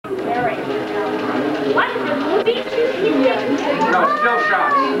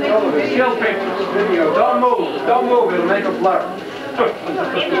shots. Still pictures. Video. Don't move. Don't move. It'll make a blur. It's a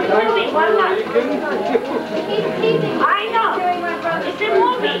movie. One more. I know. It's a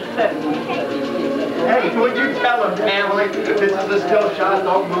movie. Hey, would you tell him, Emily, this is a still shot,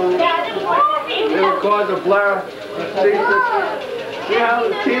 don't move. Yeah, it's a movie. It'll cause a blur. See how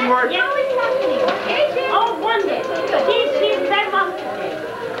the teamwork? Oh, one day. She's that mom.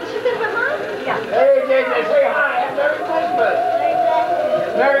 She's in Vermont? Yeah. Hey, JJ, say hi. Merry Christmas.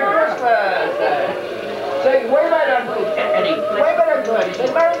 Merry Christmas. Say, wave at Uncle Eddie. Wave at Uncle Eddie. Say,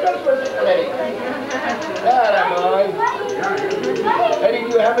 Merry Christmas, Uncle Eddie. That boy. Eddie, do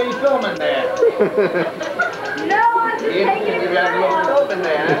you have any film in there? No, I'm just taking it. You have a little film in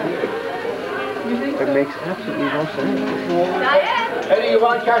there, huh? It makes absolutely no sense. Diane? Eddie, you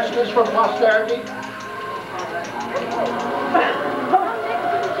want to catch this for posterity?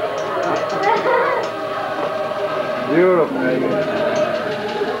 Beautiful.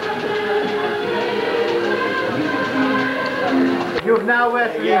 You've now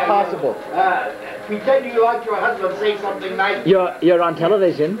asked the impossible. Pretend you like your husband, say something nice. You're on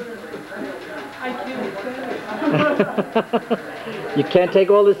television. I can't. You can't take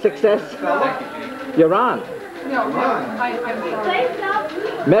all this success. You're on. No, I'm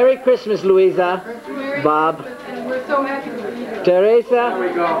sorry. Merry Christmas, Louisa. Merry Bob. Christmas, and we're so happy to be here. Teresa. There we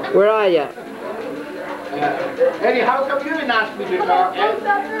go. Where are you? Eddie, how come you didn't ask me to talk? We don't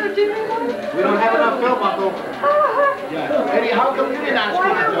have enough film, Uncle. Eddie, how come you didn't ask me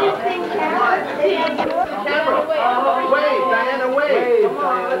to talk? Camera. Wave, Diana, wave.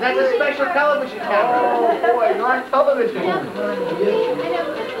 That's a special television camera. Oh, boy, you're on television.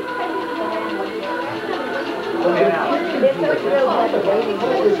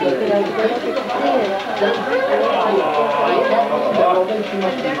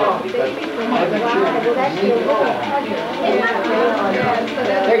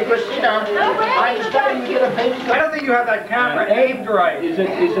 Hey, Christina, I understand you get a baby. I don't think you have that camera aimed right. Is it,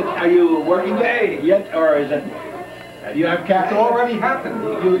 are you working yet, or is it, you have It's already happened.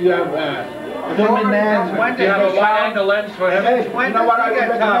 you have, film in there? Do you have a wide-angle lens for him? Hey, you know what I get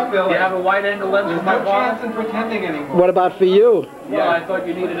top recommend? bill? You have a wide-angle lens for for my my father? chance in pretending anymore. What about for you? Well, I thought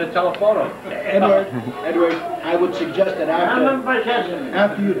you needed a telephoto. Edward, I would suggest that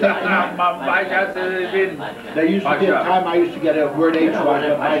after you take them out, there used to be a time I used to get a word H one,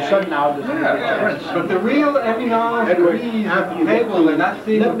 but my son now doesn't get it. But the real Eminence Edward, Louise after you table, they're not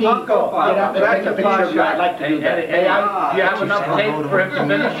seeing let the me Funko get up and take a picture of you. I'd like to do that. Hey, do you have enough tape for him to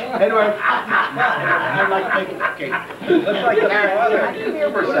finish? Edward, I'd like to make it, okay. Looks like the father. Come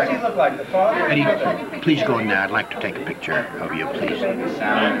here for a second. What does he look like, the father? Eddie, please go in there. I'd like to take a picture of you, please.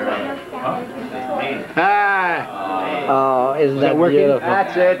 Ah. Oh, isn't that beautiful?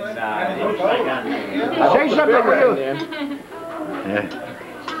 That's it. Say something, will you?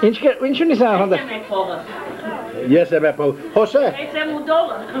 Yes, Paul. Jose. Se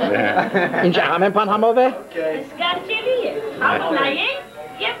mudou. Inch amen pan hamove?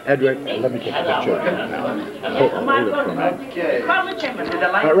 Edward, let me take a picture of you now.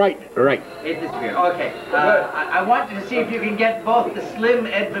 Right. Okay. I wanted to see if you can get both the slim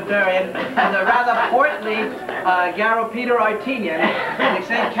Ed Bavarian and the rather portly Garo Peter Artinian in the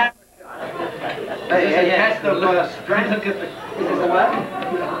same camera. This is a test of strength. This is a what?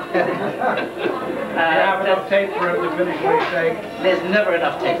 You have enough tape for him to finish what he's saying? There's never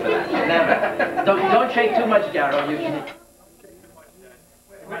enough tape for that. Never. Don't shake too much, Garo.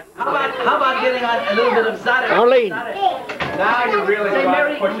 How about getting on a little bit of Zadar? Arlene. Now you really got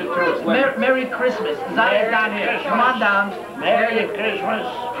to push it to its limit. Merry Christmas. Zadar's down here. Come on down. Merry Christmas.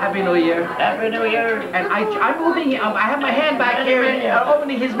 Happy New Year. Happy New Year. And I'm moving, I have my hand back here and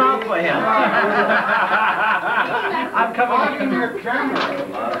opening his mouth for him. I'm coming. Your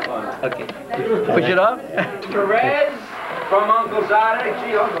camera. Okay. Push it up. Perez from Uncle Zada.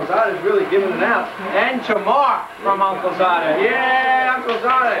 Gee, Uncle Zada's really giving it out. And to Mark from Uncle Zada. Yeah, Uncle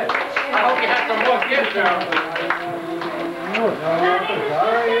Zada. I hope you have some more gifts now.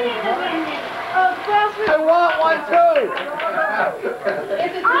 I want one too.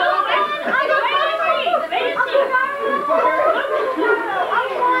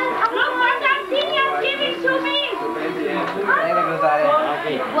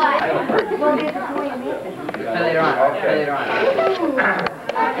 Later on.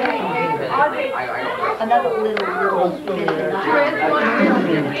 Another little bit of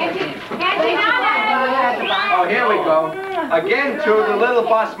Oh, here we go. Again to the little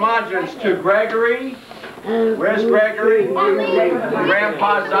Bosmandrins, to Gregory. Where's Gregory?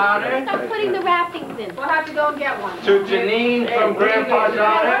 Grandpa Zada. Stop putting the wrappings in. We'll have to go and get one. To Janine from Grandpa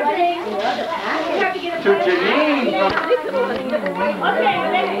Zada. You have to get to Janine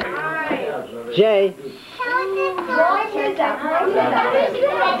Jay.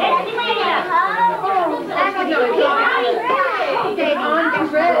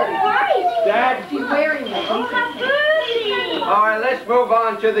 Dad. She's wearing it. All right, let's move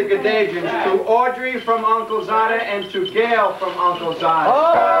on to the Gadagians. To Audrey from Uncle Zada and to Gail from Uncle Zada.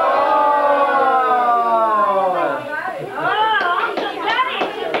 Oh!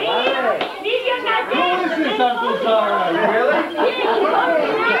 This is Uncle Zada. Really?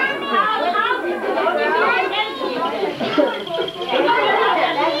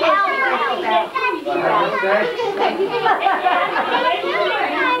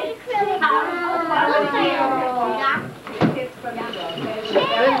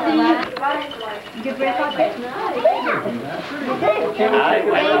 I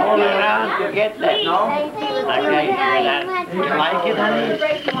went all around to get that, no? Okay, that. You like it, honey?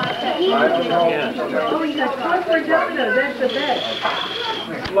 Oh, you got corporate dominoes. That's the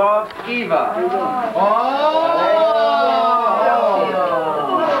best. Love, Eva. Oh!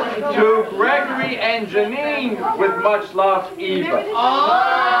 To Gregory and Janine with much love, Eva.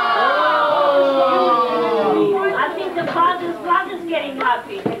 I think the father's getting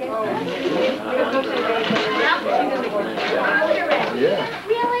happy.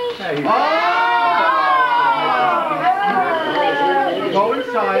 Really? Go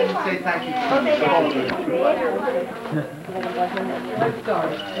inside and say thank you.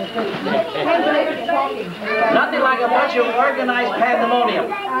 Nothing like a bunch of organized pandemonium.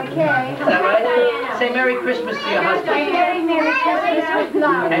 Okay. Is that right? Say Merry Christmas to your husband. Very Merry Christmas with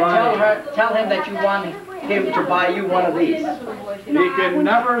love. And tell him that you want him to buy you one of these. He can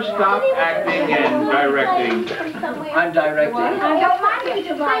never stop acting and directing. I'm directing. I don't mind you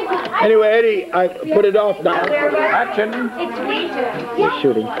to buy one. Anyway, Eddie, I put it off now. Action. It's winter. He's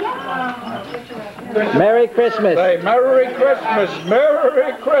shooting. Merry Christmas. Say Merry Christmas,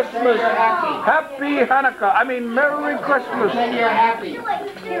 Merry Christmas, Happy Hanukkah. I mean Merry Christmas. Then you're happy.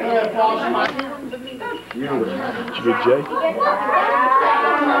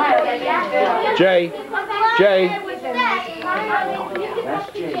 Jay. Jay.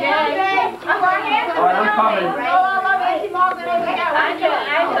 All right, I'm coming. No.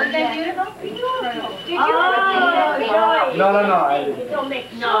 Don't make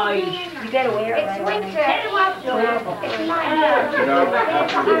noise. It's winter. It's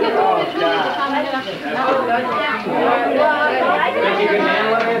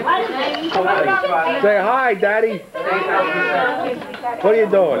Say hi, Daddy. What are you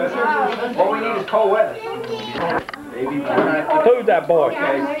doing? All we need is cold weather. Who's that boy?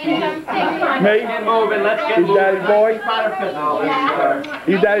 Me? You Daddy's boy?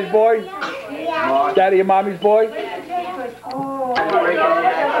 You Daddy's boy? Daddy and Mommy's boy? Is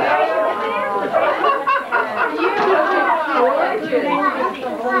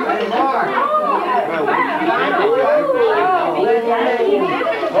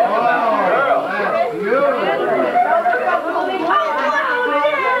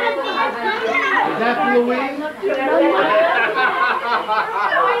that Louise?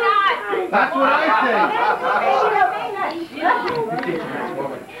 That's what I think.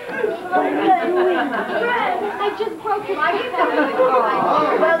 I just broke it.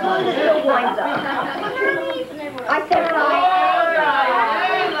 Well, Luna still winds up. I said hi.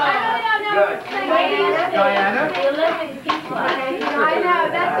 Good. Diana? I know,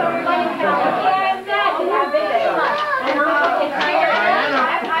 that's so funny.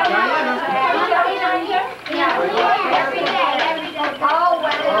 Every day. Oh,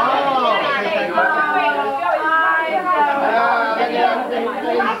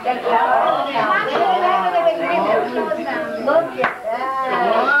 look at that.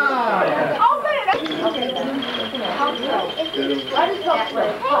 Open it. What is that?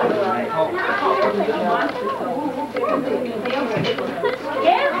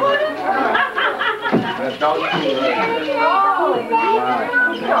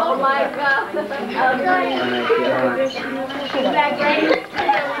 Oh my God. Is that great?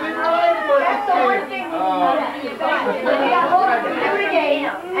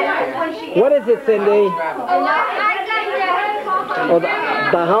 What is it, Cindy? Oh, the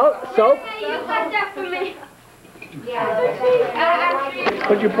soap?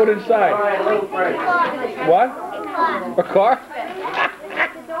 What'd you put inside? What? A car?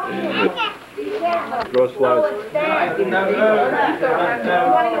 Rose flowers.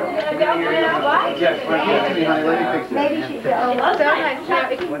 Maybe she said, oh,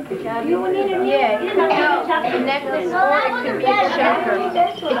 you need a necklace, or it could be a choker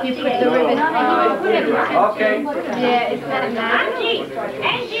if you put the ribbon on. Okay. Yeah, it's not nice.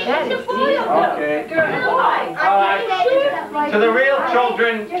 Angie, what's the boil? Okay. All right. To the real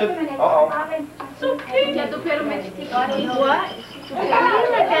children. Uh-oh. What? Yeah,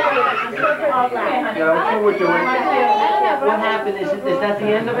 that's what we're doing. What happened? Is that the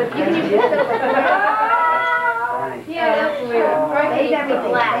end of it? Yeah, that's weird. Save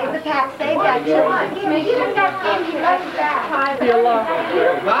everything. Save the pack. Save that. Even that candy like that. Vanilla.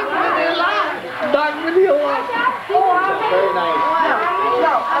 Dark vanilla. Very nice.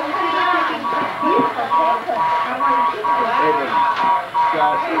 No, I was thinking beautiful paper.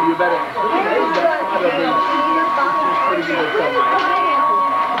 Gosh, you better. Pretty good at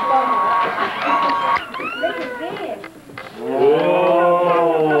Look at this.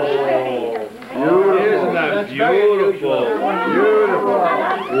 Isn't that beautiful? Beautiful.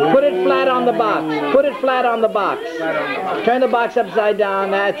 Put it flat on the box. Put it flat on the box. Turn the box upside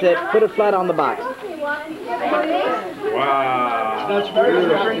down. That's it. Put it flat on the box. Wow. That's very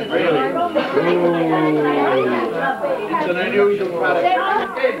good. Really. It's an unusual product.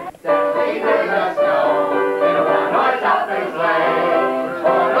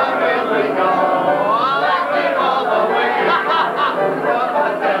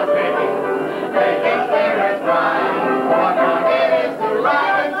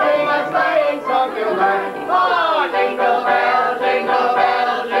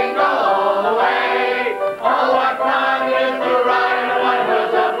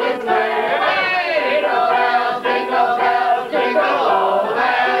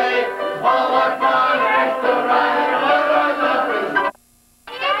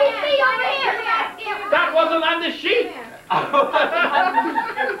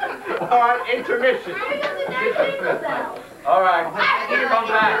 All right, intermission. All right.